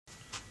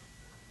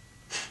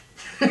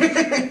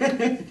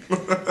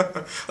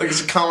Like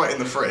it's a comma in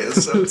the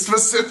phrase, so it's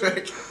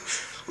specific.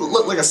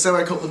 Look like a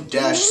semicolon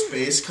dash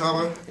space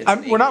comma.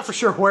 We're not for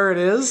sure where it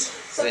is.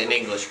 It's an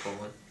English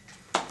colon.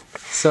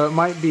 So it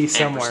might be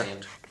somewhere.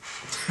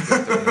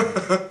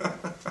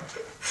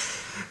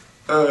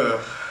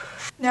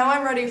 Now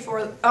I'm ready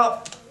for.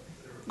 Oh.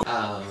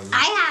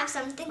 I have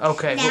something.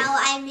 Okay. Now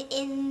I'm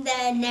in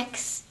the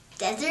next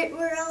desert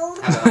world.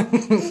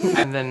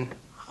 And then,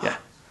 yeah.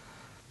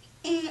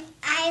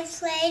 I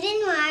played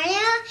in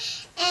Mario,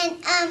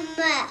 and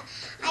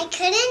I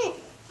couldn't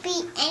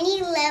beat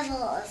any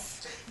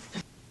levels.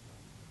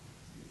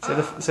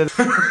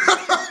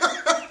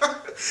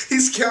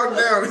 He's counting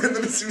down, and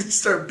then as soon as you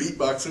start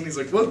beatboxing, he's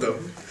like, "What the?"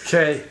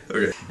 Okay.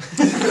 Okay.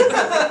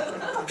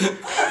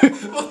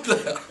 What the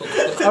hell?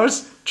 I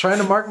was trying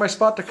to mark my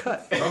spot to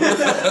cut.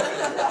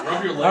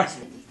 Rub your legs.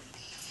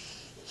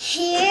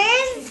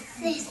 Here's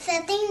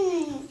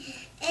something,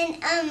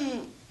 and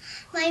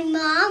my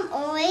mom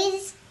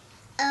always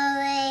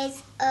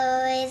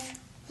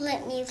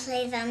let me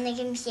play on the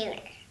computer.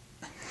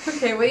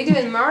 Okay, what do you do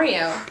in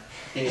Mario?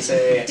 Can you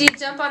say? Do you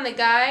jump on the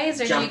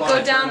guys, or do you Jump on go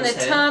a down the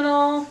turtle's head?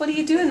 tunnel? What do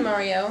you do in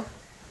Mario?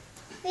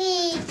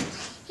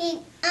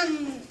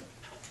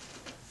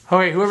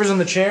 Okay, whoever's in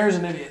the chair is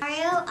an idiot.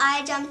 Mario,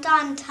 I jumped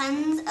on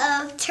tons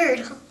of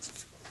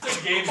turtles.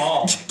 Game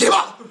on. Game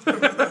on!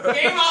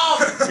 Game on!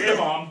 Game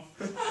on.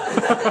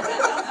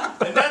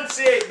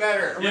 Enunciate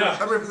better. Yeah.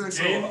 I'm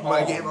representing Game someone.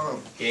 My on. game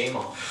on. Game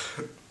on.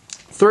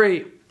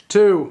 3,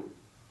 2.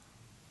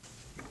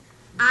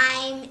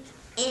 I'm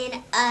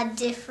in a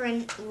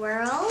different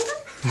world.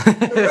 You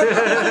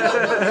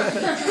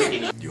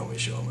want me to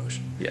show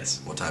emotion?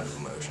 Yes. What type of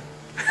emotion?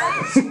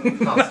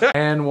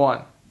 And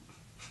 1.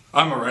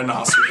 I'm a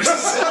rhinoceros.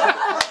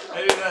 I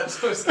knew that was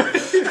supposed to be.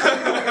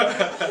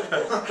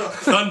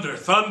 Thunder,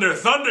 thunder,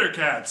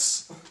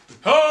 thundercats.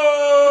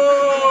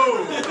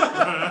 Ho!